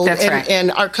were told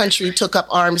and our country took up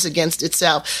arms against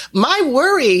itself. My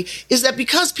worry is that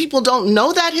because people don't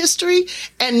know that history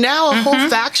and now a whole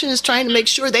faction is trying to make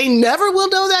sure they never will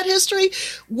know that history,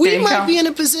 we might be in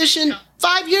a position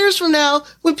 5 years from now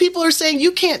when people are saying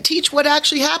you can't teach what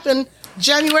actually happened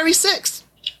January 6th.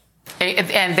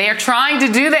 And they're trying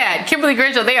to do that. Kimberlé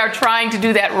Crenshaw, they are trying to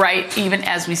do that right even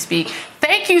as we speak.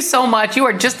 Thank you so much. You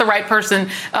are just the right person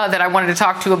that I wanted to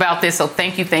talk to about this. So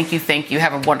thank you, thank you, thank you.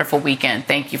 Have a wonderful weekend.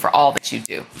 Thank you for all that you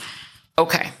do.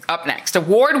 Okay, up next,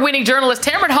 award-winning journalist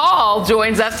Tamron Hall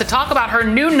joins us to talk about her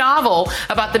new novel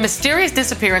about the mysterious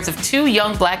disappearance of 2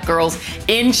 young black girls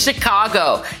in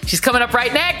Chicago. She's coming up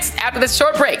right next after this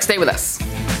short break. Stay with us.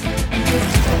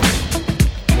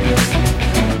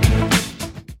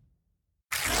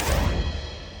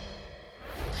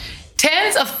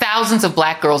 Tens of thousands of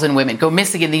black girls and women go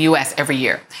missing in the U.S. every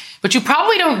year. But you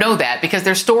probably don't know that because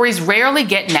their stories rarely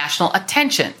get national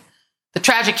attention. The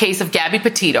tragic case of Gabby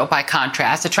Petito, by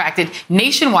contrast, attracted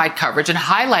nationwide coverage and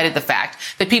highlighted the fact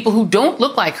that people who don't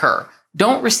look like her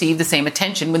don't receive the same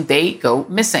attention when they go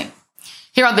missing.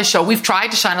 Here on this show, we've tried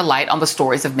to shine a light on the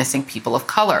stories of missing people of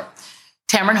color.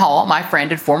 Tamron Hall, my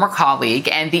friend and former colleague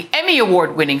and the Emmy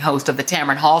Award-winning host of The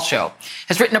Tamron Hall Show,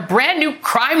 has written a brand new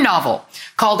crime novel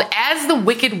called As the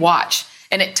Wicked Watch,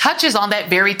 and it touches on that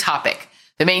very topic.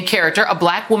 The main character, a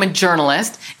black woman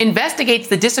journalist, investigates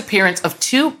the disappearance of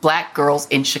 2 black girls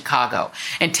in Chicago.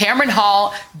 And Tamron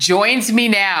Hall joins me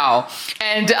now.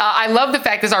 And I love the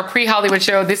fact this is our pre-Hollywood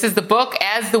show. This is the book,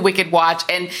 As the Wicked Watch.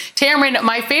 And Tamron,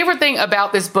 my favorite thing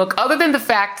about this book, other than the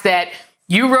fact that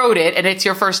you wrote it and it's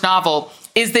your first novel,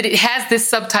 is that it has this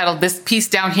subtitle, this piece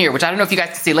down here, which I don't know if you guys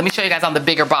can see. Let me show you guys on the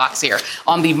bigger box here,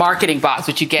 on the marketing box,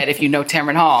 which you get if you know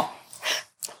Tamron Hall.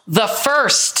 The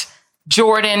first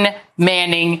Jordan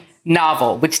Manning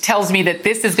novel, which tells me that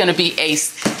this is going to be a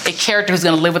character who's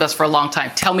going to live with us for a long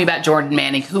time. Tell me about Jordan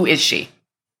Manning. Who is she?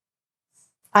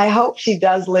 I hope she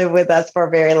does live with us for a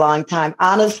very long time.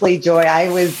 Honestly, Joy, I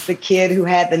was the kid who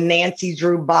had the Nancy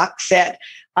Drew box set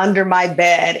under my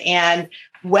bed, and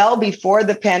well before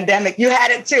the pandemic, you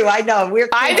had it too. I know.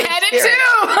 I had it too.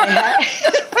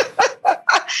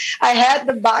 I had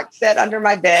the box set under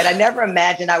my bed. I never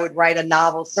imagined I would write a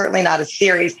novel, certainly not a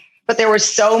series, but there was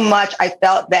so much I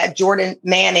felt that Jordan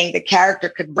Manning, the character,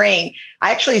 could bring.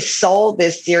 I actually sold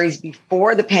this series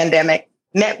before the pandemic,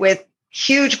 met with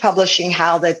huge publishing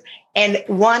houses, and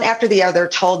one after the other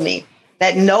told me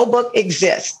that no book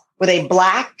exists with a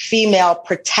Black female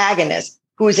protagonist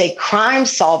who is a crime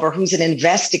solver, who's an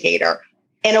investigator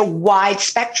in a wide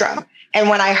spectrum. And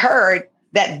when I heard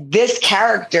that this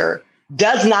character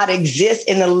does not exist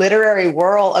in the literary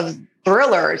world of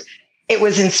thrillers, it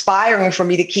was inspiring for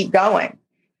me to keep going.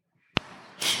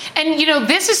 And, you know,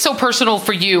 this is so personal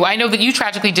for you. I know that you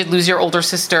tragically did lose your older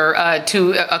sister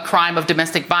to a crime of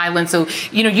domestic violence. So,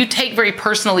 you know, you take very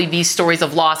personally these stories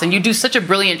of loss, and you do such a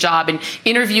brilliant job in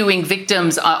interviewing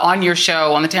victims on your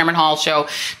show, on the Tamron Hall Show.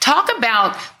 Talk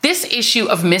about this issue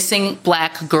of missing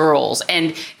Black girls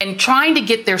and trying to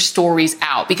get their stories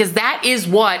out, because that is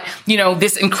what, you know,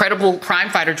 this incredible crime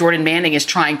fighter, Jordan Manning, is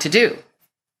trying to do.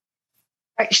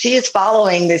 She is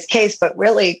following this case, but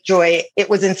really, Joy, it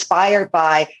was inspired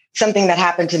by something that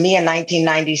happened to me in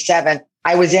 1997.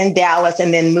 I was in Dallas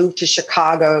and then moved to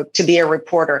Chicago to be a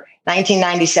reporter.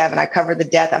 1997, I covered the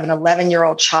death of an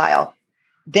 11-year-old child.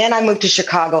 Then I moved to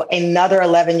Chicago, another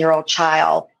 11-year-old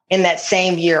child in that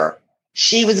same year.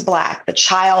 She was Black. The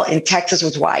child in Texas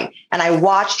was white. And I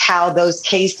watched how those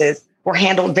cases were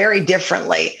handled very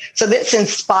differently. So this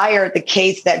inspired the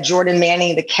case that Jordan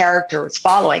Manning, the character, was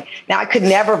following. Now, I could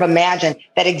never have imagined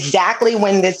that exactly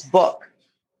when this book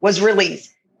was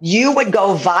released, you would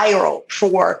go viral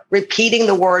for repeating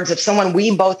the words of someone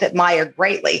we both admire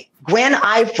greatly, Gwen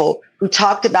Ifill, who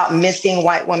talked about missing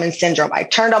white woman syndrome. I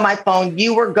turned on my phone,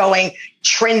 you were going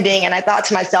trending, and I thought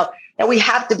to myself, that we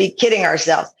have to be kidding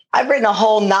ourselves. I've written a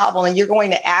whole novel and you're going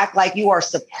to act like you are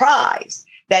surprised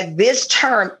that this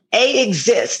term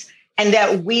exists and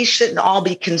that we shouldn't all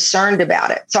be concerned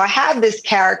about it. So I have this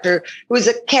character who is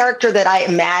a character that I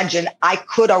imagine I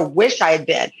could or wish I had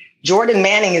been. Jordan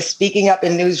Manning is speaking up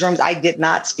in newsrooms I did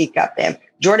not speak up in.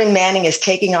 Jordan Manning is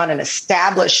taking on an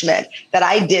establishment that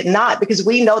I did not, because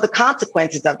we know the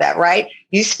consequences of that, right?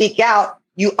 You speak out,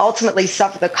 you ultimately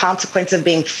suffer the consequence of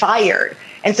being fired.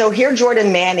 And so here,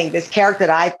 Jordan Manning, this character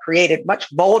that I've created, much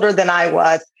bolder than I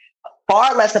was,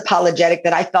 far less apologetic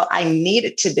than I felt I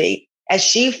needed to be, as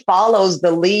she follows the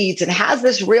leads and has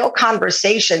this real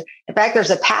conversation. In fact,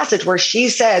 there's a passage where she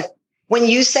says, when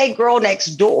you say girl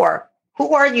next door,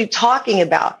 who are you talking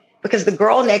about? Because the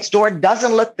girl next door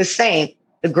doesn't look the same.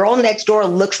 The girl next door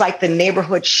looks like the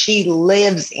neighborhood she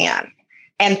lives in.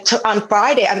 And on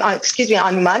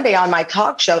Monday on my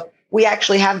talk show, we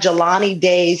actually have Jelani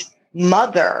Day's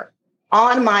mother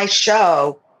on my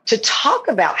show to talk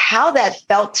about how that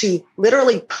felt to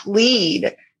literally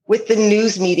plead with the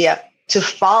news media to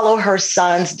follow her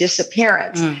son's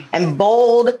disappearance. And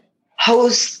bold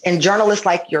hosts and journalists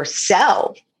like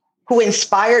yourself, who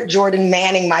inspired Jordan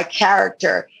Manning, my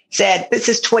character, said, this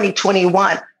is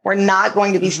 2021. We're not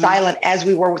going to be silent, as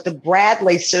we were with the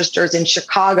Bradley sisters in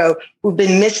Chicago, who've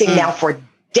been missing now for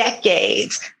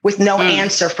decades with no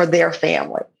answer for their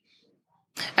family.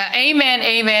 Amen,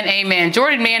 amen, amen.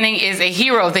 Jordan Manning is a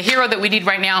hero, the hero that we need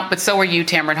right now, but so are you,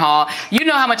 Tamron Hall. You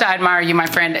know how much I admire you, my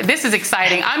friend. This is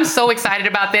exciting. I'm so excited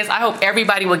about this. I hope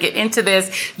everybody will get into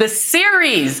this. The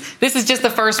series, this is just the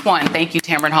first one. Thank you,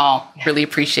 Tamron Hall. Really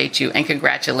appreciate you, and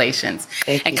congratulations.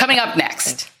 And coming up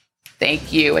next,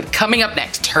 thank you. And coming up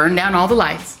next, turn down all the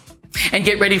lights and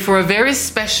get ready for a very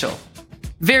special,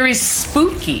 very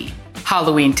spooky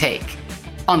Halloween take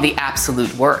on the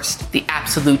absolute worst. The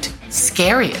absolute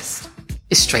scariest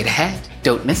is straight ahead.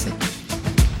 Don't miss it.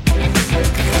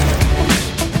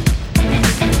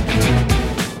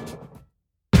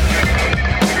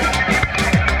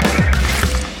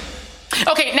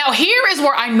 Okay, now here is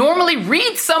where I normally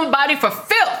read somebody for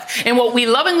filth in what we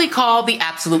lovingly call the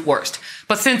absolute worst.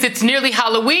 But since it's nearly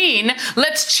Halloween,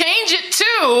 let's change it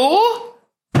to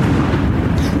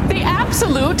the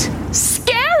absolute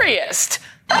scariest.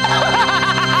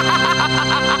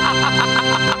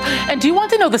 And do you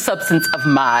want to know the substance of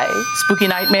my spooky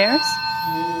nightmares?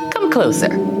 Come closer.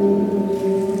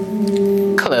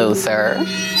 Closer.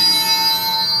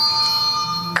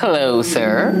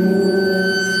 Closer.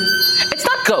 It's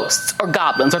not ghosts or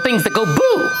goblins or things that go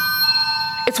boo.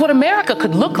 It's what America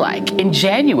could look like in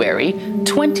January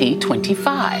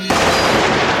 2025.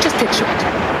 Just picture it.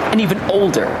 An even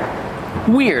older,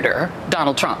 weirder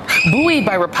Donald Trump, buoyed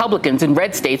by Republicans in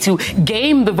red states who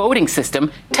game the voting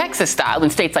system Texas style in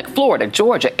states like Florida,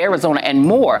 Georgia, Arizona, and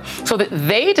more, so that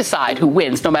they decide who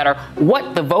wins no matter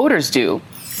what the voters do,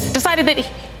 decided that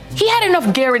he had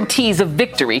enough guarantees of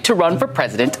victory to run for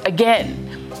president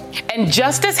again. And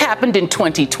just as happened in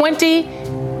 2020,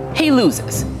 he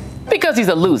loses. Because he's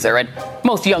a loser, and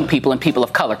most young people and people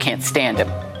of color can't stand him.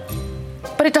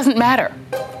 But it doesn't matter,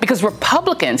 because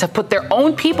Republicans have put their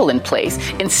own people in place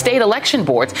in state election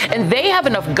boards, and they have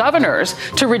enough governors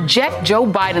to reject Joe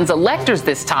Biden's electors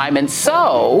this time, and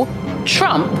so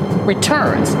Trump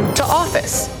returns to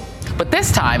office. But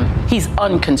this time, he's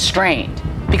unconstrained,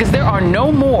 because there are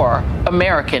no more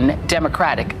American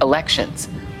democratic elections.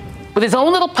 With his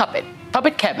own little puppet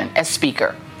Kevin, as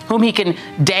speaker, whom he can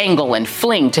dangle and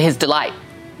fling to his delight,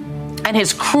 and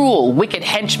his cruel, wicked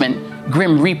henchman,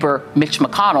 Grim Reaper Mitch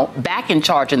McConnell, back in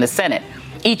charge in the Senate,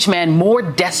 each man more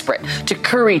desperate to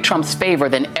curry Trump's favor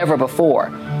than ever before,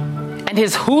 and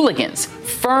his hooligans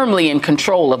firmly in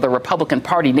control of the Republican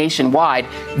Party nationwide,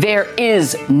 there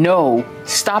is no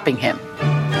stopping him.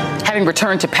 Having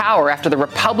returned to power after the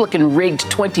Republican-rigged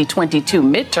 2022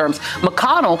 midterms,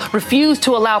 McConnell refused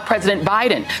to allow President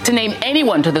Biden to name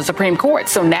anyone to the Supreme Court.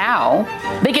 So now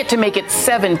they get to make it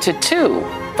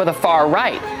 7-2 for the far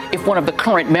right if one of the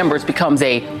current members becomes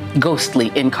a ghostly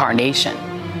incarnation.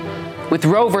 With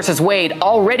Roe versus Wade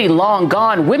already long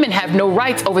gone, women have no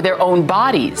rights over their own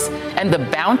bodies, and the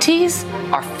bounties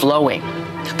are flowing.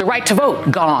 The right to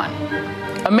vote, gone.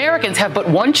 Americans have but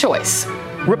one choice: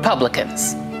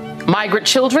 Republicans. Migrant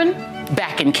children,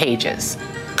 back in cages.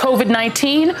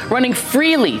 COVID-19 running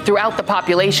freely throughout the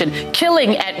population,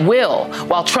 killing at will,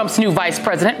 while Trump's new vice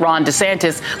president, Ron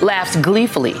DeSantis, laughs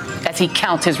gleefully as he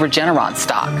counts his Regeneron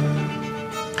stock.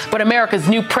 But America's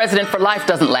new president for life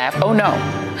doesn't laugh. Oh, no.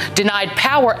 Denied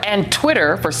power and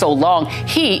Twitter for so long,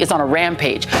 he is on a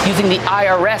rampage, using the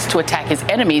IRS to attack his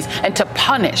enemies and to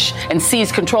punish and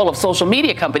seize control of social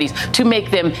media companies to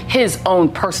make them his own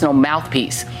personal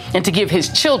mouthpiece and to give his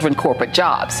children corporate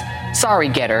jobs. Sorry,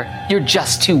 Getter, you're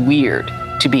just too weird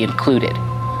to be included.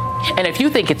 And if you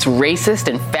think it's racist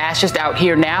and fascist out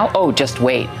here now, oh, just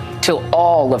wait till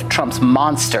all of Trump's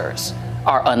monsters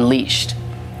are unleashed.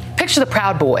 Picture the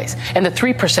Proud Boys and the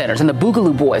 3%ers and the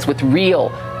Boogaloo Boys with real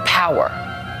power.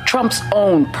 Trump's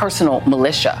own personal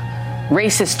militia.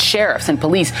 Racist sheriffs and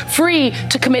police free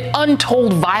to commit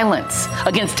untold violence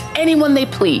against anyone they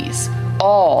please,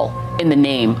 all in the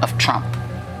name of Trump.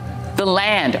 The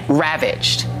land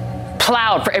ravaged,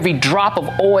 plowed for every drop of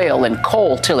oil and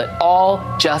coal till it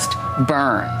all just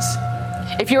burns.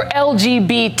 If you're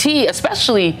LGBT,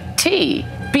 especially T,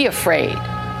 be afraid.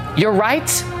 Your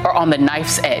rights are on the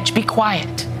knife's edge. Be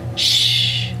quiet.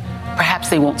 Shh. Perhaps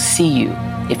they won't see you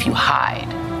if you hide.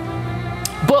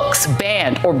 Books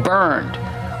banned or burned.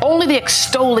 Only the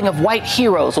extolling of white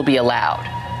heroes will be allowed.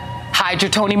 Hide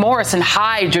your Toni Morrison,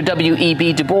 hide your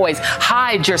W.E.B. Du Bois,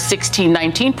 hide your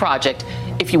 1619 Project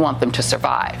if you want them to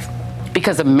survive.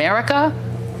 Because America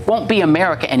won't be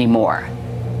America anymore.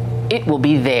 It will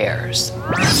be theirs.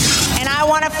 And I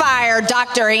want to fire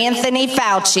Dr. Anthony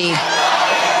Fauci.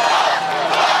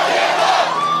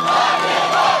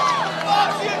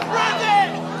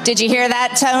 Did you hear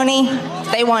that, Tony?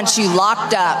 They want you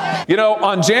locked up. You know,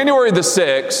 on January the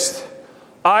 6th,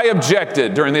 I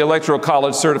objected during the Electoral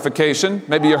College certification.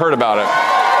 Maybe you heard about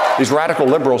it. These radical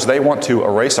liberals, they want to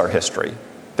erase our history.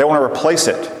 They want to replace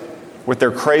it with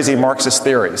their crazy Marxist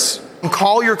theories.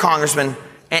 Call your congressman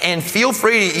and feel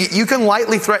free. You can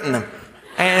lightly threaten them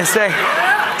and say,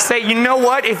 you know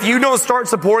what? If you don't start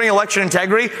supporting election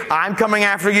integrity, I'm coming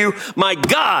after you. My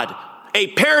God. A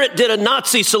parent did a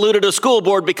Nazi salute at a school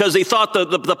board because he thought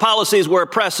the policies were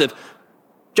oppressive.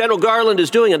 General Garland is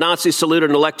doing a Nazi salute at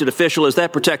an elected official. Is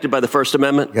that protected by the First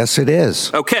Amendment? Yes, it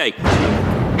is. Okay.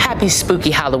 Happy spooky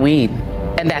Halloween.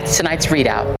 And that's tonight's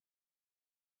ReidOut.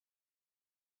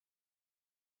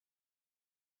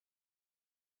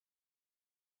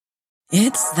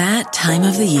 It's that time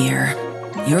of the year.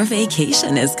 Your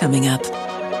vacation is coming up.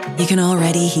 You can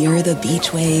already hear the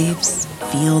beach waves,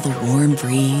 feel the warm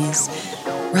breeze,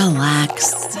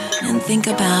 relax, and think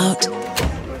about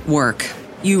work.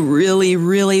 You really,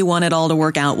 really want it all to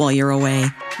work out while you're away.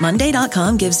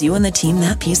 Monday.com gives you and the team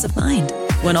that peace of mind.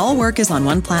 When all work is on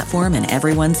one platform and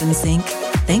everyone's in sync,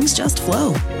 things just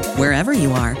flow. Wherever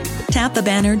you are, tap the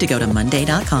banner to go to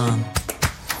Monday.com.